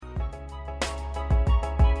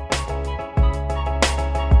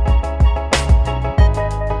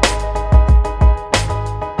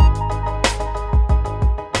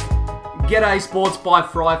G'day Sports by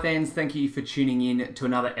Fry fans, thank you for tuning in to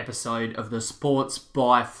another episode of the Sports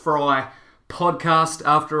by Fry podcast.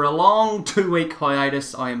 After a long 2-week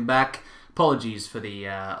hiatus, I am back. Apologies for the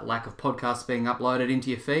lack of podcasts being uploaded into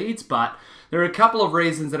your feeds, but there are a couple of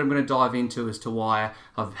reasons that I'm going to dive into as to why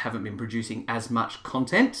I haven't been producing as much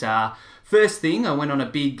content. First thing, I went on a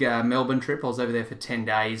big Melbourne trip. I was over there for 10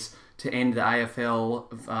 days to end the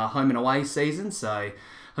AFL home and away season, so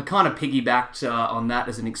I kind of piggybacked on that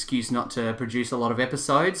as an excuse not to produce a lot of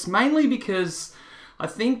episodes, mainly because I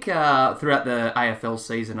think throughout the AFL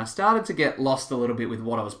season, I started to get lost a little bit with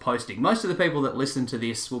what I was posting. Most of the people that listen to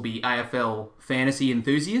this will be AFL fantasy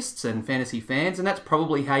enthusiasts and fantasy fans, and that's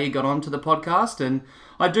probably how you got onto the podcast. And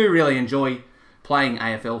I do really enjoy playing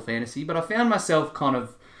AFL fantasy, but I found myself kind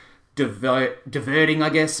of diverting, I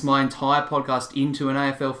guess, my entire podcast into an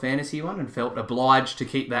AFL fantasy one and felt obliged to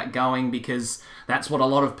keep that going because that's what a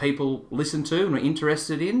lot of people listen to and are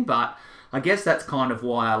interested in. But I guess that's kind of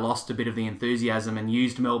why I lost a bit of the enthusiasm and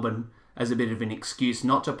used Melbourne as a bit of an excuse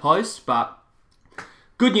not to post. But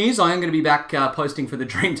good news, I am going to be back posting for the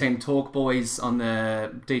Dream Team Talk boys on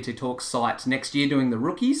the DT Talk site next year doing the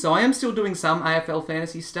rookies. So I am still doing some AFL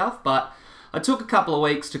fantasy stuff, but I took a couple of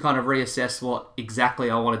weeks to kind of reassess what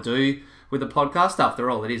exactly I want to do with the podcast. After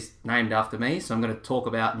all, it is named after me, so I'm going to talk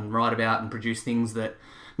about and write about and produce things that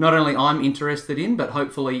not only I'm interested in, but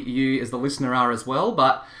hopefully you as the listener are as well.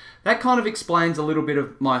 But that kind of explains a little bit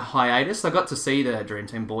of my hiatus. I got to see the Dream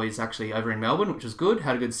Team boys actually over in Melbourne, which was good.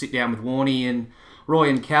 Had a good sit down with Warnie and Roy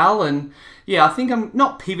and Cal, and yeah, I think I'm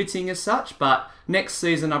not pivoting as such, but next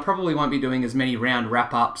season I probably won't be doing as many round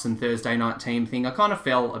wrap-ups and Thursday night team thing. I kind of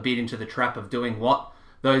fell a bit into the trap of doing what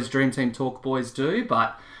those Dream Team Talk boys do,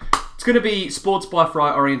 but it's going to be Sports by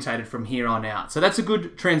Fry orientated from here on out. So that's a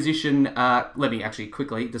good transition. Let me actually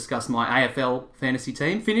quickly discuss my AFL fantasy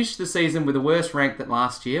team. Finished the season with a worse rank than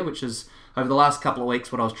last year, which is over the last couple of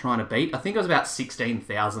weeks what I was trying to beat. I think I was about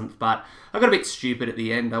 16,000th, but I got a bit stupid at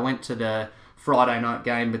the end. I went to the Friday night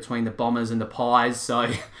game between the Bombers and the Pies,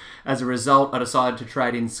 so as a result I decided to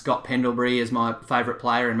trade in Scott Pendlebury as my favourite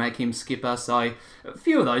player and make him skipper. So a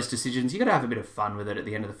few of those decisions, you got to have a bit of fun with it at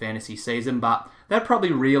the end of the fantasy season, but that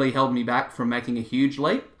probably really held me back from making a huge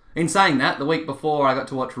leap. In saying that, the week before I got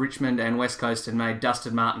to watch Richmond and West Coast and made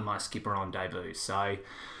Dustin Martin my skipper on debut, so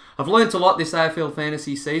I've learnt a lot this AFL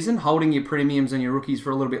fantasy season. Holding your premiums and your rookies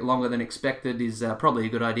for a little bit longer than expected is probably a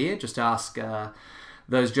good idea. Just ask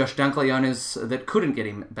those Josh Dunkley owners that couldn't get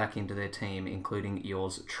him back into their team, including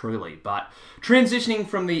yours truly. But transitioning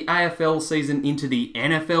from the AFL season into the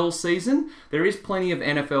NFL season, there is plenty of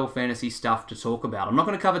NFL fantasy stuff to talk about. I'm not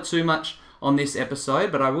going to cover too much on this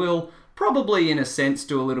episode, but I will probably, in a sense,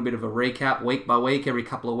 do a little bit of a recap week by week, every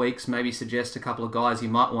couple of weeks, maybe suggest a couple of guys you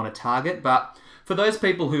might want to target. But for those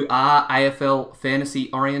people who are AFL fantasy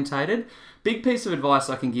orientated, big piece of advice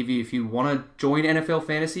I can give you if you want to join NFL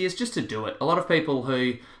fantasy is just to do it. A lot of people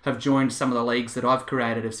who have joined some of the leagues that I've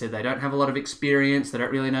created have said they don't have a lot of experience, they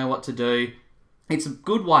don't really know what to do. It's a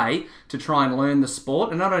good way to try and learn the sport,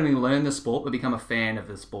 and not only learn the sport, but become a fan of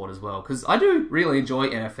the sport as well. Because I do really enjoy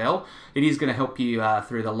NFL. It is going to help you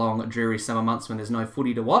through the long, dreary summer months when there's no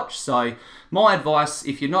footy to watch. So my advice,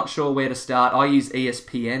 if you're not sure where to start, I use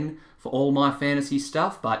ESPN for all my fantasy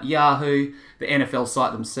stuff, but Yahoo, the NFL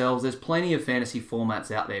site themselves, there's plenty of fantasy formats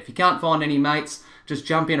out there. If you can't find any mates, just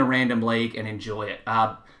jump in a random league and enjoy it.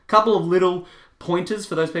 Couple of little pointers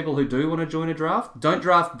for those people who do want to join a draft. Don't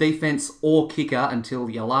draft defense or kicker until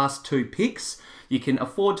your last 2 picks. You can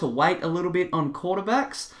afford to wait a little bit on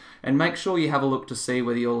quarterbacks, and make sure you have a look to see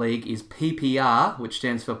whether your league is PPR, which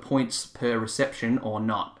stands for points per reception, or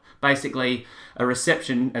not. Basically, a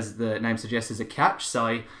reception, as the name suggests, is a catch.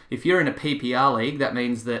 So if you're in a PPR league, that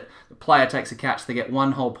means that the player takes a catch, they get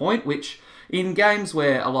 1 whole point, which in games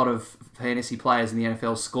where a lot of fantasy players in the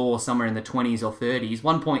NFL score somewhere in the 20s or 30s,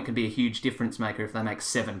 1 point can be a huge difference maker if they make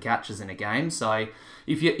 7 catches in a game. So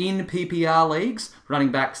if you're in PPR leagues,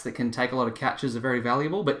 running backs that can take a lot of catches are very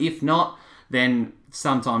valuable. But if not, then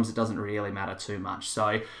sometimes it doesn't really matter too much.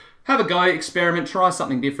 So have a go, experiment, try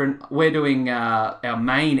something different. We're doing our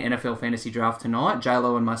main NFL fantasy draft tonight,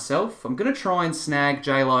 J-Lo and myself. I'm going to try and snag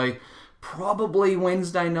J-Lo probably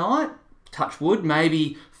Wednesday night. Touch wood,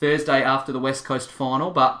 maybe Thursday after the West Coast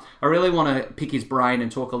final, but I really want to pick his brain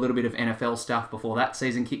and talk a little bit of NFL stuff before that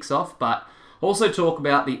season kicks off, but also talk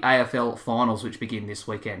about the AFL finals, which begin this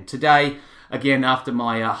weekend. Today, again, after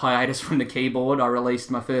my hiatus from the keyboard, I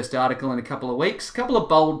released my first article in a couple of weeks. A couple of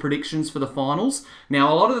bold predictions for the finals.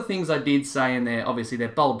 Now, a lot of the things I did say in there, obviously, they're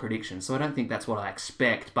bold predictions, so I don't think that's what I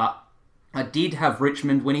expect, but I did have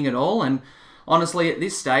Richmond winning it all, and honestly, at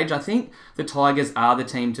this stage, I think the Tigers are the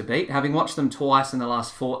team to beat. Having watched them twice in the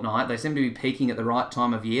last fortnight, they seem to be peaking at the right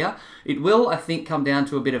time of year. It will, I think, come down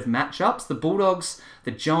to a bit of matchups. The Bulldogs,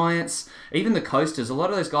 the Giants, even the Coasters, a lot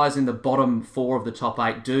of those guys in the bottom 4 of the top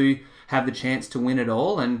 8 do have the chance to win it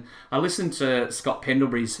all. And I listened to Scott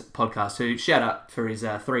Pendlebury's podcast, who shout out for his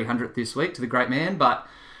 300th this week to the great man, but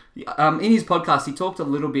in his podcast, he talked a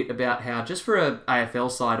little bit about how just for a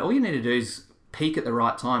AFL side, all you need to do is peak at the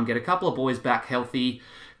right time, get a couple of boys back healthy,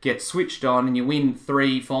 get switched on, and you win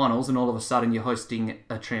 3 finals, and all of a sudden you're hosting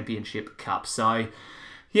a championship cup. So,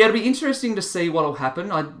 yeah, it'll be interesting to see what will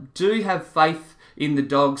happen. I do have faith in the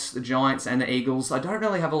Dogs, the Giants, and the Eagles. I don't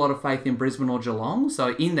really have a lot of faith in Brisbane or Geelong.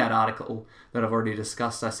 So in that article that I've already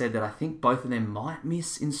discussed, I said that I think both of them might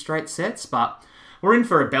miss in straight sets, but we're in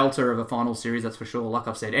for a belter of a final series, that's for sure. Like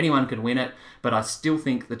I've said, anyone can win it, but I still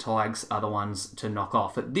think the Tigers are the ones to knock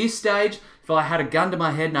off. At this stage, if I had a gun to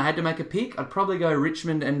my head and I had to make a pick, I'd probably go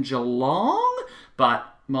Richmond and Geelong, but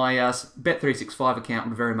my Bet365 account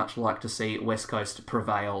would very much like to see West Coast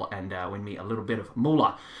prevail and win me a little bit of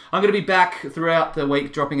moolah. I'm going to be back throughout the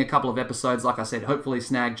week, dropping a couple of episodes. Like I said, hopefully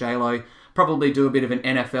snag J-Lo. Probably do a bit of an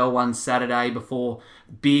NFL one Saturday before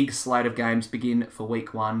big slate of games begin for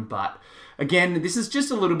week 1. But again, this is just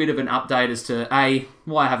a little bit of an update as to A,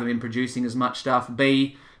 why I haven't been producing as much stuff,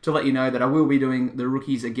 B, to let you know that I will be doing the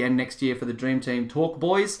rookies again next year for the Dream Team Talk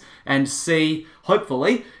Boys, and C,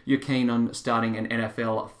 hopefully you're keen on starting an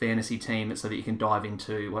NFL fantasy team so that you can dive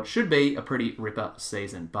into what should be a pretty ripper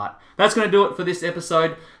season. But that's going to do it for this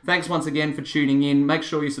episode. Thanks once again for tuning in. Make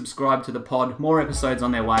sure you subscribe to the pod. More episodes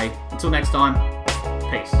on their way. Until next time,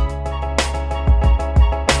 peace.